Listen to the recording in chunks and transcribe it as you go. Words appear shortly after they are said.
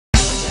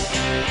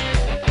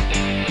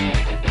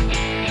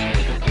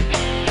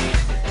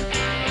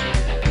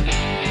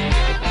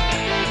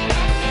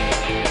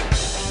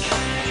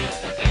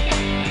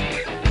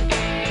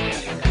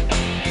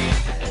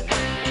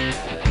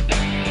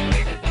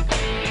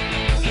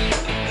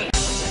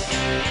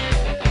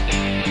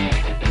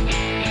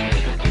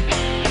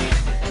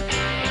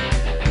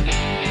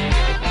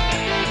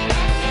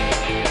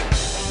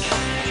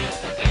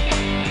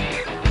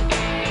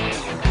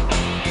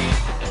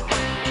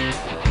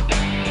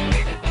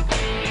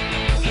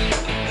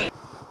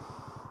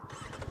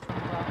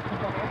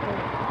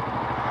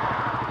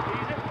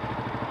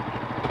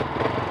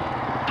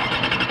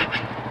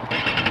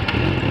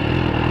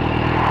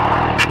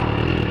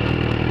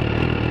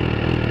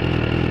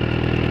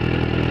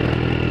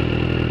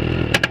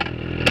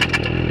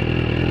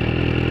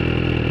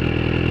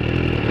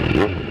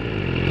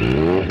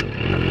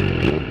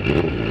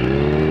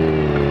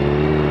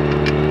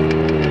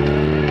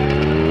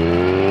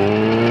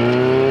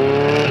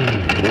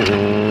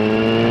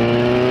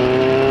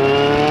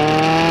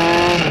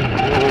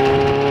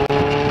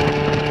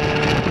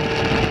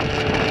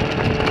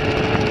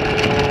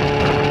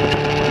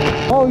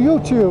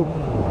YouTube.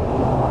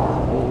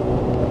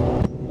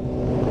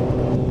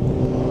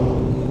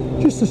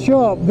 Just a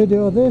short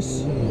video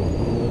this.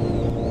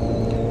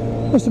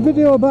 It's a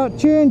video about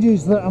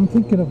changes that I'm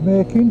thinking of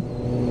making,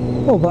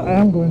 or that I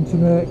am going to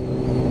make.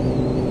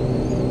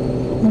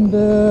 And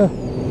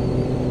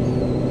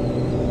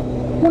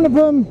one of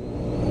them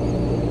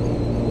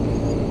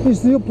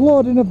is the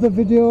uploading of the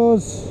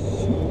videos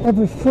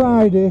every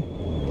Friday,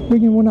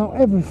 bringing one out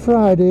every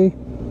Friday.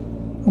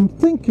 I'm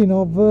thinking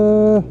of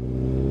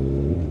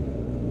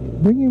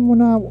bringing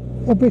one out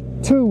every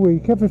 2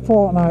 weeks, every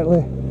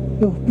fortnightly.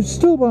 It'll be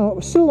still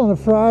on a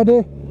Friday,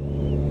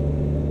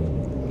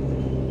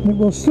 and it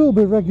will still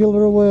be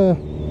regular away.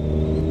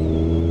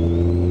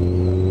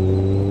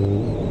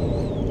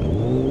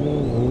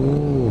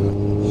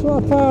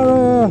 So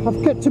far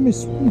I've kept to my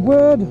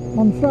word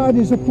on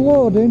Friday's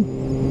uploading,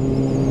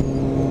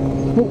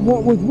 but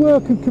what with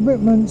work and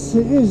commitments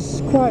it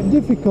is quite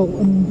difficult,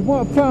 and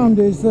what I've found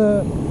is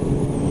that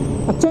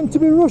I tend to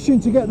be rushing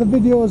to get the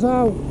videos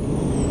out.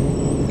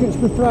 It gets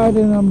me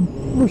Friday and I'm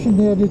rushing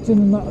the editing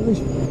and that,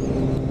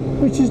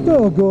 which is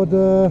no good.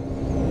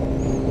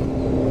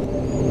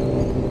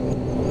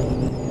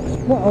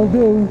 What I'll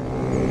do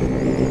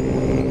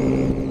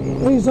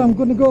is I'm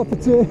going to go for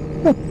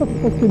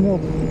fucking hell,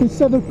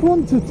 instead of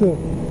quantity.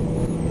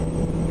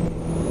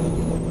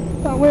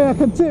 That way I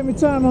can take my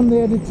time on the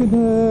editing,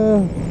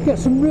 get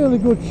some really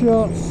good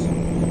shots.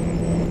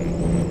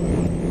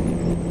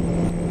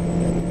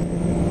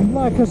 And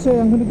like I say,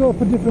 I'm going to go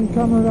for different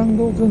camera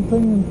angles and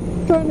things,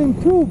 and try and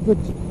improve the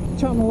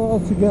channel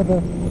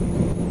altogether.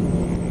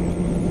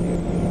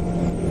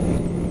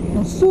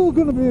 I'm still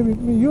going to be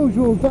my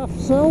usual daft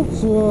self,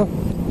 so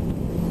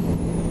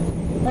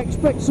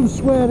expect some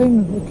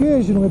swearing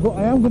occasionally, but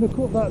I am going to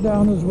cut that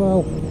down as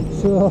well,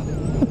 so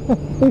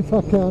if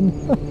I can.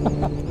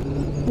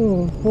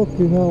 Oh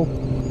fucking hell,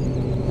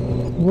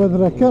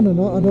 whether I can or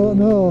not I don't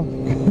know.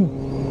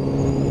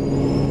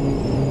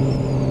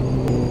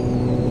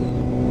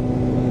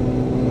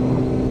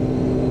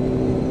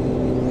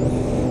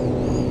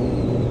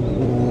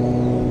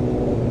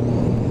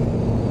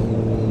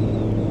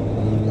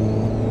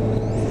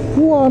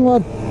 Go on,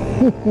 lad.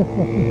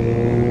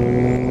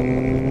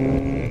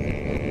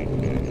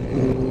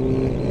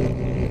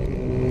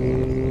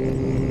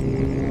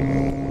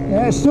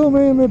 Yeah, it's still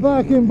me and my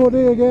biking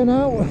buddy again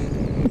out.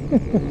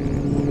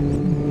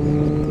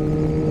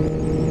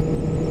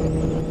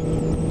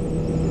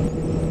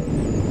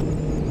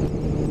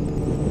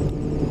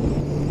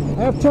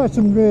 I have tried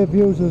some rear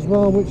views as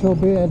well, which I'll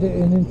be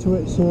editing into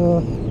it, so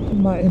it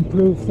might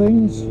improve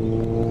things.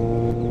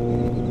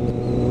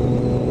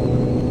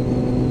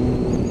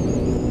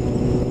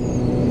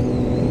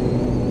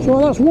 So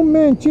that's one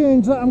main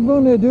change that I'm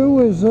going to do,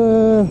 is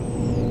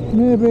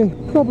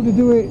probably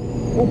do it,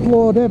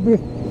 upload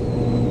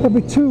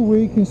every 2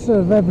 weeks instead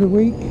of every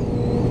week.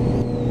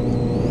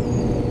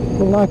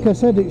 But like I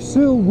said, it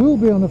still will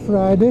be on a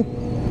Friday,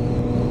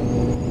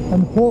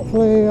 and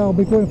hopefully I'll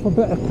be going for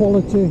better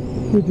quality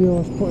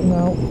videos putting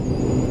out,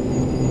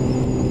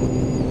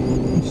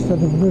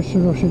 instead of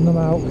rushing them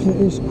out, because it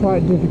is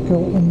quite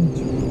difficult, and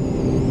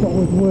what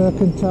with work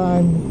and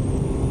time,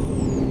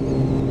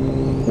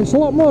 it's a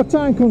lot more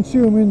time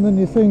consuming than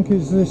you think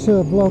is this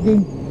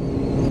vlogging.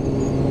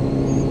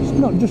 It's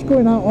not just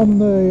going out on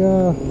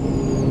the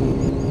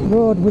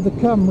road with the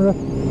camera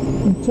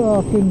and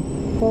talking.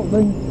 I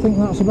think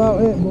that's about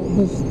it, but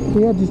there's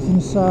the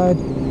editing side,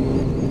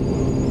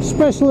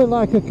 especially,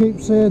 like I keep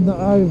saying, that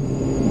I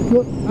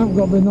haven't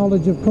got the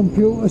knowledge of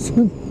computers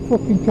and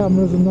fucking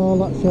cameras and all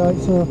that shit,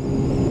 so,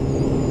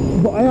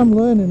 but I am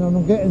learning and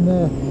I'm getting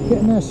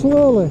there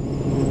slowly.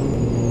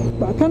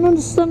 But I can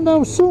understand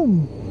how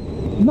some,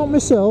 not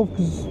myself,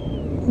 because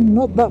I'm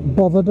not that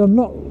bothered, I'm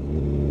not,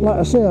 like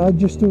I say, I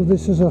just do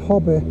this as a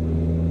hobby,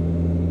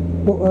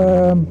 but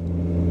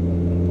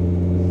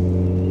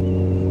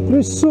there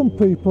is some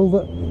people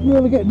that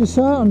really get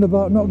disheartened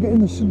about not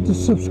getting the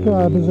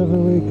subscribers every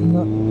week and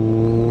that.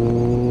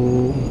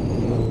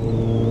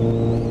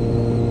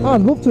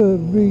 I'd love to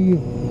be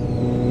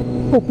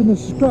upping the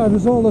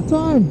subscribers all the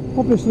time.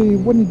 Obviously,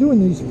 when you're doing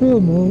these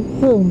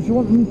films, you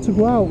want them to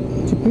go out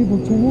to people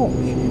to watch.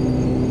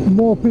 The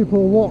more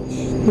people watch,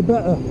 the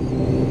better.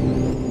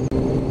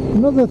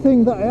 Another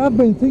thing that I have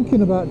been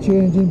thinking about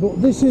changing, but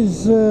this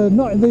is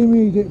not in the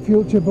immediate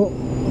future, but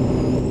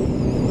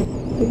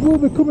it will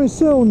be coming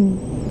soon.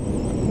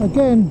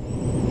 Again,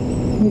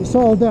 it's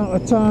all down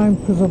to time,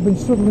 because I've been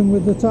struggling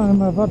with the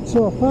time I've had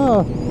so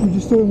far. I'm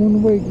just doing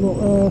 1 week, but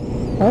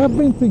I have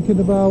been thinking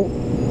about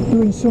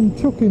doing some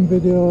trucking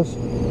videos.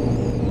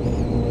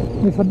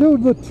 If I do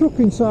the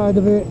trucking side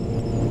of it,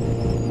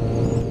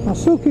 I'll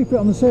still keep it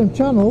on the same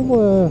channel,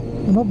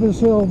 and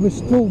obviously I'll be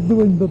still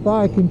doing the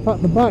bike. In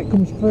fact, the bike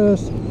comes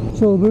first,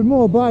 so there'll be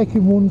more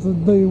biking ones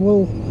than there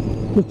will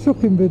the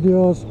trucking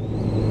videos.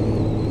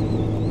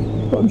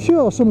 But I'm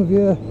sure some of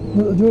you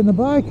that are doing the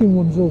biking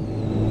ones will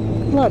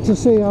like to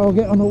see how I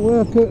get on at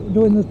work at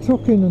doing the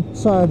trucking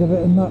side of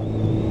it and that.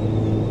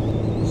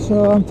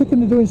 So I'm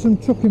thinking of doing some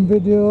trucking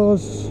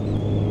videos,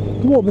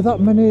 there won't be that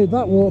many,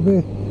 that won't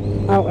be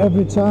out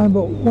every time,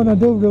 but when I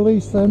do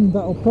release them,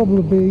 that'll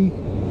probably be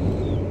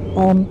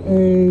on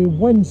a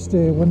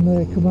Wednesday when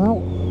they come out.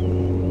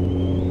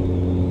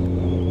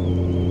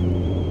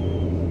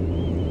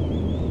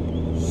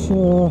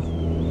 So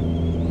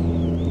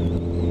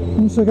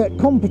once I get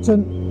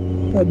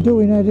competent at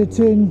doing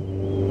editing,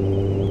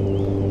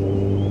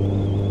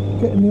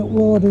 getting the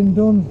uploading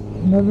done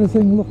and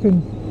everything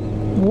looking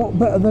a lot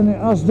better than it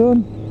has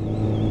done,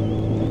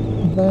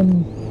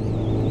 then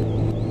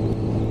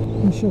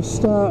we shall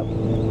start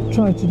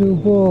trying to do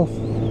both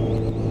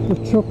the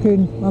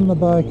trucking and the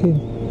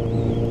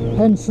biking,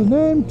 hence the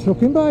name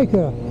Trucking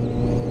Biker.